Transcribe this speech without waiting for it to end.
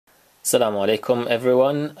Assalamu alaikum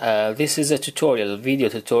everyone. This is a video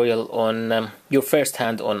tutorial on your first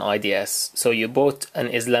hand on IDS. So you bought an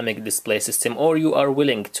Islamic display system or you are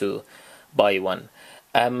willing to buy one.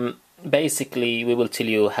 Basically we will tell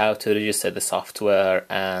you how to register the software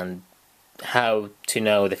and how to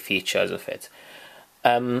know the features of it.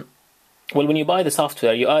 Well, when you buy the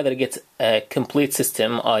software you either get a complete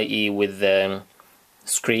system, i.e. with the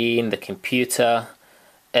screen, the computer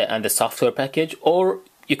and the software package, or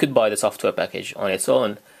you could buy the software package on its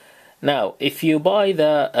own. Now, if you buy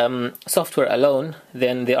the software alone,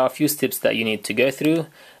 then there are a few steps that you need to go through,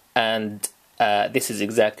 and this is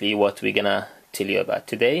exactly what we're gonna tell you about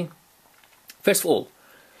today. First of all,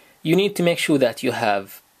 you need to make sure that you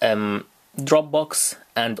have DropBox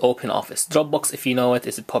and OpenOffice. DropBox, if you know it,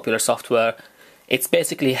 is a popular software. It's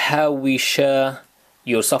basically how we share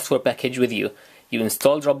your software package with you. You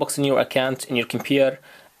install DropBox in your account, in your computer,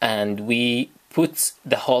 and we put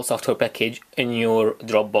the whole software package in your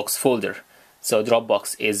Dropbox folder. So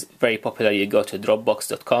Dropbox is very popular. You go to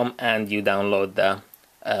dropbox.com and you download the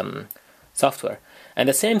software. And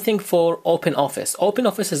the same thing for OpenOffice.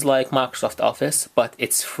 OpenOffice is like Microsoft Office, but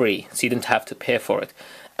it's free, so you don't have to pay for it.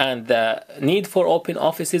 And the need for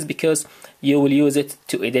OpenOffice is because you will use it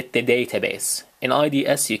to edit the database. In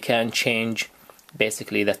IDS you can change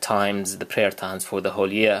basically the times, the prayer times for the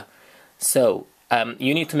whole year. So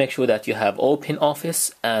you need to make sure that you have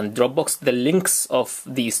OpenOffice and Dropbox. The links of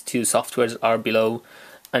these two softwares are below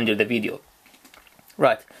under the video.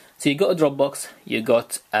 Right, so you got Dropbox, you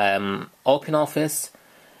got OpenOffice,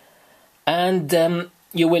 and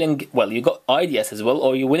you got IDS as well,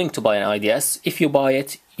 or you're willing to buy an IDS. If you buy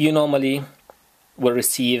it, you normally will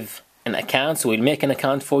receive an account, so we'll make an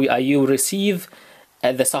account for you, and you receive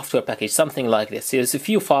the software package, something like this. There's a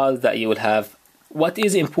few files that you will have. What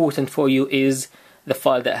is important for you is the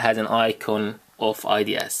file that has an icon of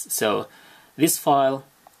IDS. So this file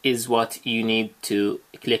is what you need to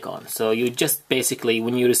click on. So you just basically,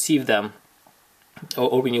 when you receive them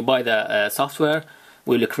or when you buy the software,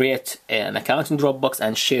 we'll create an account in Dropbox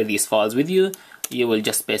and share these files with you. You will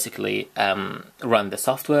just basically run the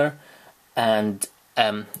software, and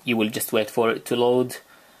you will just wait for it to load,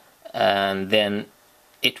 and then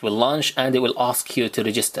it will launch and it will ask you to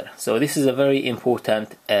register. So this is a very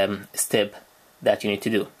important step that you need to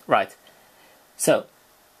do. Right, so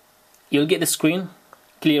you'll get the screen.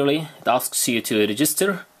 Clearly it asks you to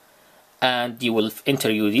register, and you will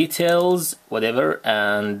enter your details, whatever,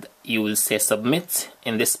 and you will say submit.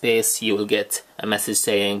 In this space you will get a message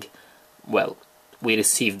saying, well, we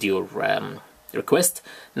received your request.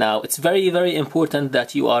 Now it's very important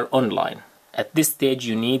that you are online. At this stage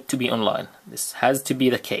you need to be online. This has to be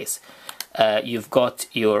the case. You've got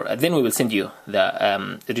your, then we will send you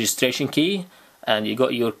the registration key, and you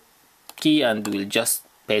got your key, and we'll just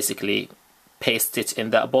basically paste it in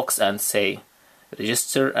that box and say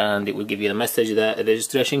register, and it will give you the message that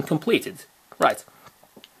registration completed. Right,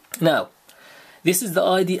 now this is the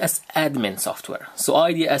IDS admin software. So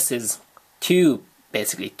IDS is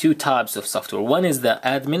basically two types of software. One is the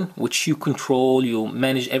admin, which you control, you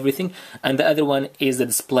manage everything, and the other one is the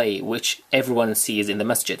display, which everyone sees in the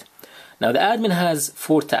masjid. Now the admin has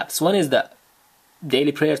 4 tabs. One is the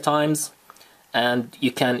daily prayer times, and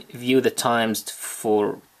you can view the times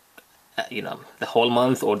for the whole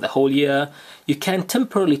month or the whole year. You can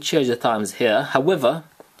temporarily change the times here. However,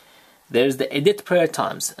 there's the edit prayer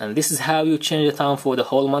times, and this is how you change the time for the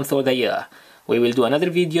whole month or the year. We will do another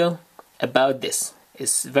video about this.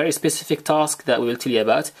 It's a very specific task that we will tell you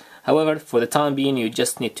about. However, for the time being, you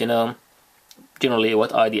just need to know generally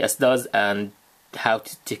what IDS does and how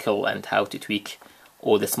to tickle and how to tweak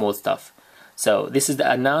all the small stuff. So this is the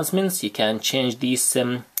announcements. You can change these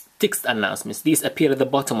text announcements. These appear at the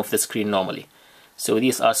bottom of the screen normally. So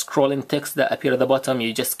these are scrolling text that appear at the bottom.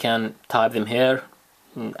 You just can type them here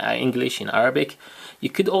in English, in Arabic. You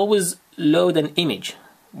could always load an image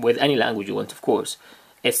with any language you want, of course.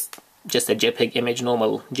 It's just a JPEG image,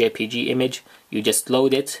 normal JPG image. You just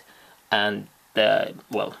load it, and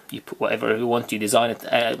well, you put whatever you want. You design it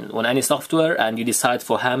on any software, and you decide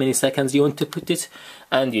for how many seconds you want to put it,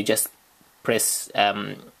 and you just press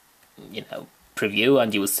preview,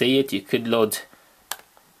 and you will see it. You could load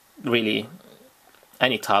really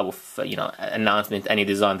any type of announcement, any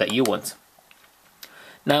design that you want.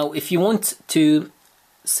 Now if you want to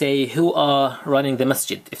say who are running the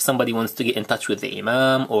masjid, if somebody wants to get in touch with the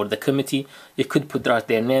imam or the committee, you could write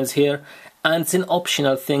their names here, and it's an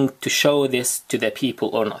optional thing to show this to the people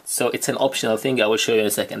or not. So it's an optional thing, I will show you in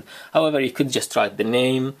a second. However, you could just write the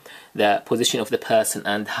name, the position of the person,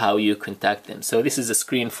 and how you contact them. So this is a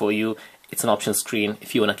screen for you. It's an optional screen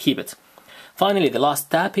if you want to keep it. Finally, the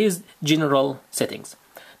last tab is general settings.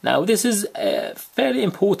 Now this is fairly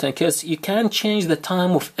important because you can change the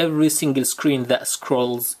time of every single screen that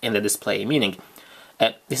scrolls in the display, meaning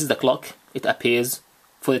this is the clock, it appears.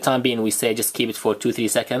 For the time being, we say just keep it for 2-3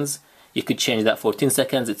 seconds. You could change that for 10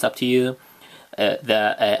 seconds, it's up to you.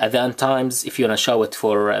 The adhan times, if you want to show it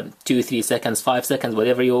for 2-3 seconds, 5 seconds,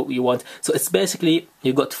 whatever you want. So it's basically,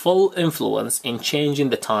 you got full influence in changing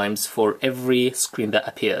the times for every screen that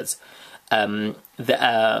appears. The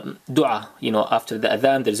dua, after the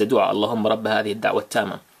adhan, there's a dua, Allahumma rabba hadhihi ad-da'wa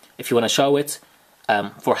at-tama. If you want to show it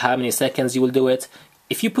for how many seconds, you will do it.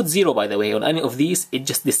 If you put 0, by the way, on any of these, it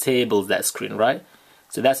just disables that screen, right?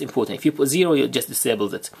 So that's important. If you put 0, it just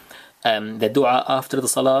disables it. The dua after the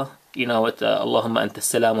salah, Allahumma anta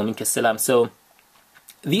salam wa minka salam. So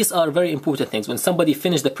these are very important things. When somebody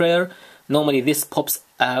finishes the prayer, normally this pops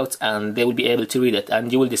out and they will be able to read it,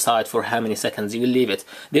 and you will decide for how many seconds you will leave it.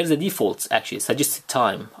 There's a default, actually, suggested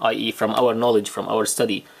time, i.e. from our knowledge, from our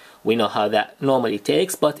study, we know how that normally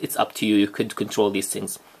takes, but it's up to you. You could control these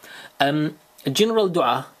things. General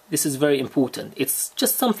dua, this is very important. It's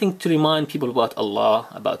just something to remind people about Allah,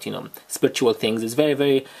 about spiritual things. It's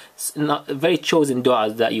very chosen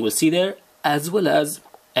du'as that you will see there, as well as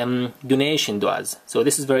donation du'as. So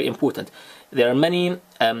this is very important. There are many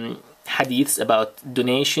hadiths about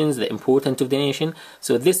donations, the importance of donation.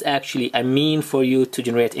 So this actually a mean for you to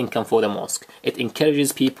generate income for the mosque. It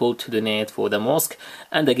encourages people to donate for the mosque.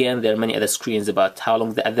 And again, there are many other screens about how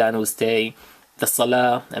long the adhan will stay, the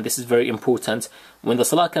salah, and this is very important. When the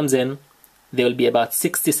salah comes in, there will be about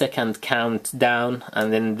 60-second countdown,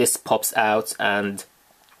 and then this pops out and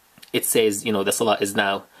it says, the salah is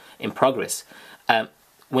now in progress.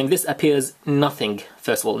 When this appears, nothing,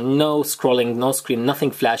 first of all, no scrolling, no screen,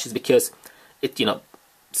 nothing flashes, because it,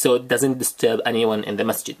 so it doesn't disturb anyone in the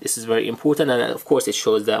masjid. This is very important, and of course it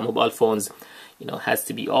shows that mobile phones, has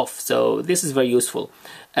to be off. So this is very useful.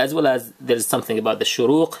 As well as there's something about the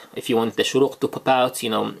shuruq. If you want the shuruq to pop out,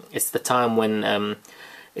 it's the time when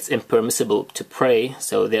it's impermissible to pray.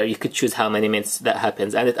 So there you could choose how many minutes that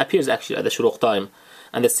happens, and it appears actually at the shuruq time.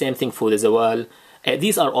 And the same thing for the zawal.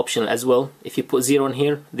 These are optional as well. If you put 0 on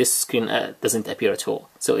here, this screen doesn't appear at all.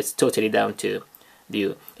 So it's totally down to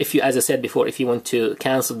you. If you, as I said before, if you want to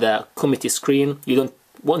cancel the committee screen, you don't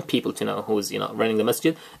want people to know who's running the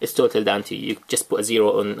masjid, it's totally down to you. You just put a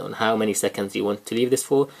 0 on how many seconds you want to leave this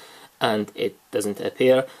for, and it doesn't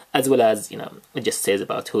appear. As well as it just says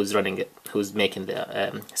about who's running it, who's making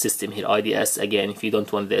the system here, IDS. Again, if you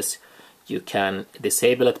don't want this, you can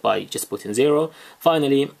disable it by just putting 0.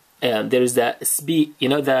 Finally, there is the speed,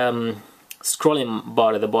 the scrolling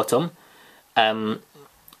bar at the bottom.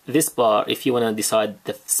 This bar, if you want to decide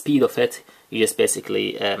the speed of it, you just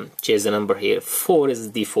basically change the number here. 4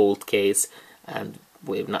 is the default case, and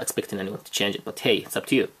we're not expecting anyone to change it, but hey, it's up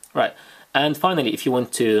to you. Right. And finally, if you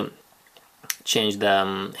want to change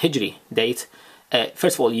the Hijri date,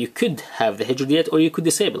 first of all, you could have the Hijri date, or you could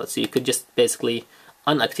disable it. So you could just basically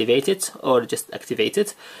unactivate it or just activate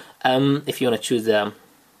it. If you want to choose the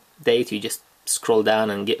date, you just scroll down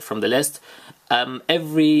and get from the list.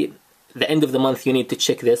 The end of the month you need to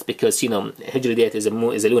check this, because Hijri date is a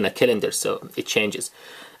lunar calendar, so it changes.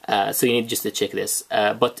 So you need just to check this.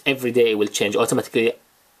 But every day it will change automatically.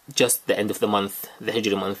 Just the end of the month, the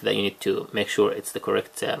Hijri month, that you need to make sure it's the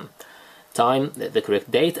correct time, the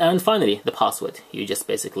correct date. And finally, the password. You just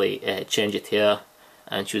basically change it here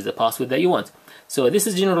and choose the password that you want. So this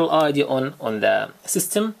is general idea on the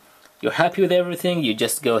system. You're happy with everything, you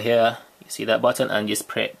just go here, you see that button, and just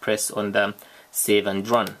press on the save and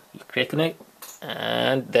run. You click on it,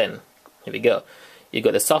 and then here we go. You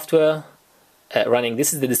got the software running.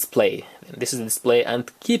 This is the display. This is the display,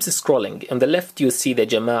 and keeps scrolling. On the left, you see the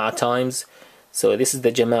Jama'ah times. So this is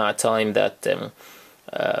the Jama'ah time that the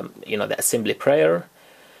assembly prayer.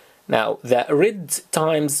 Now the red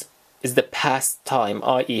times is the past time,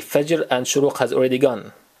 i.e. Fajr and Shuruq has already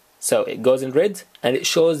gone. So it goes in red, and it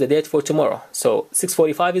shows the date for tomorrow. So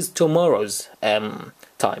 6:45 is tomorrow's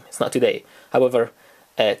time. It's not today. However,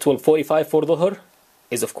 12:45 for Dhuhr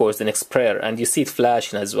is of course the next prayer, and you see it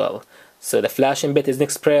flashing as well. So the flashing bit is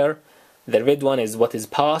next prayer. The red one is what is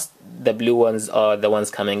past. The blue ones are the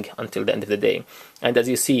ones coming until the end of the day. And as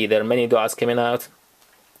you see, there are many du'as coming out.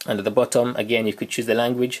 And at the bottom, again, you could choose the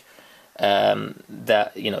language.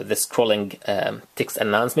 The scrolling text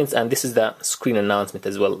announcements, and this is the screen announcement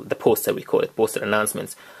as well, the poster, we call it poster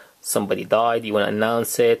announcements. Somebody died, you want to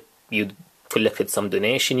announce it, you collected some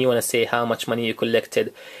donation, you want to say how much money you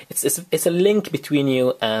collected. It's a link between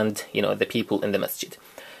you and the people in the masjid.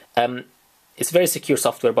 It's very secure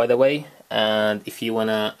software, by the way, and if you want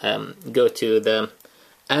to go to the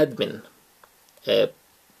admin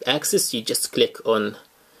access, you just click on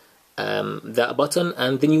that button,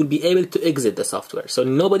 and then you'll be able to exit the software. So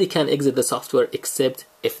nobody can exit the software except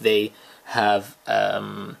if they have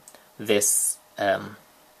this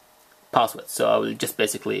password. So I will just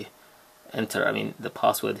basically enter the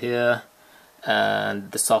password here,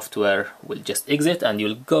 and the software will just exit, and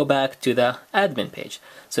you'll go back to the admin page.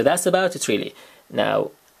 So that's about it really.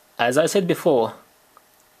 Now, as I said before,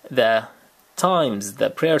 the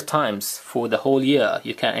prayer times for the whole year,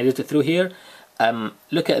 you can edit it through here.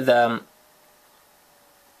 Look at the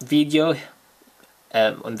video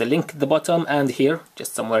on the link at the bottom, and here,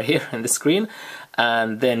 just somewhere here in the screen,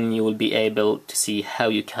 and then you will be able to see how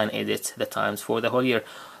you can edit the times for the whole year.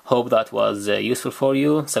 Hope that was useful for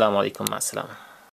you. Assalamu alaikum, ma'as salam.